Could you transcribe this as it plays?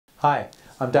Hi,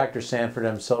 I'm Dr. Sanford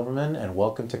M. Silverman, and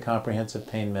welcome to Comprehensive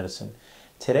Pain Medicine.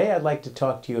 Today I'd like to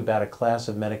talk to you about a class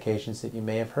of medications that you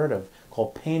may have heard of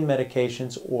called pain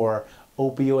medications or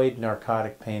opioid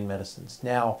narcotic pain medicines.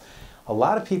 Now, a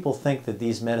lot of people think that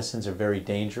these medicines are very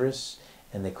dangerous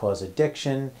and they cause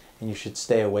addiction and you should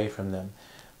stay away from them.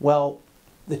 Well,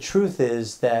 the truth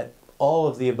is that all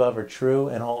of the above are true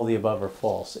and all of the above are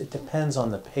false. It depends on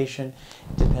the patient,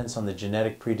 it depends on the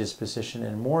genetic predisposition,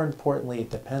 and more importantly, it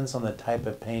depends on the type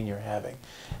of pain you're having.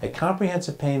 At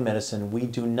Comprehensive Pain Medicine, we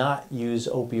do not use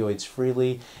opioids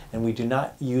freely and we do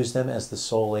not use them as the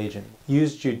sole agent.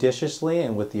 Used judiciously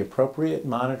and with the appropriate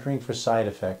monitoring for side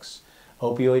effects,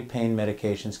 opioid pain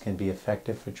medications can be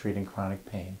effective for treating chronic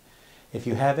pain. If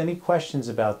you have any questions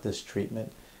about this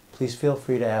treatment, please feel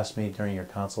free to ask me during your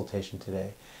consultation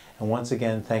today. And once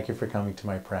again, thank you for coming to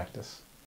my practice.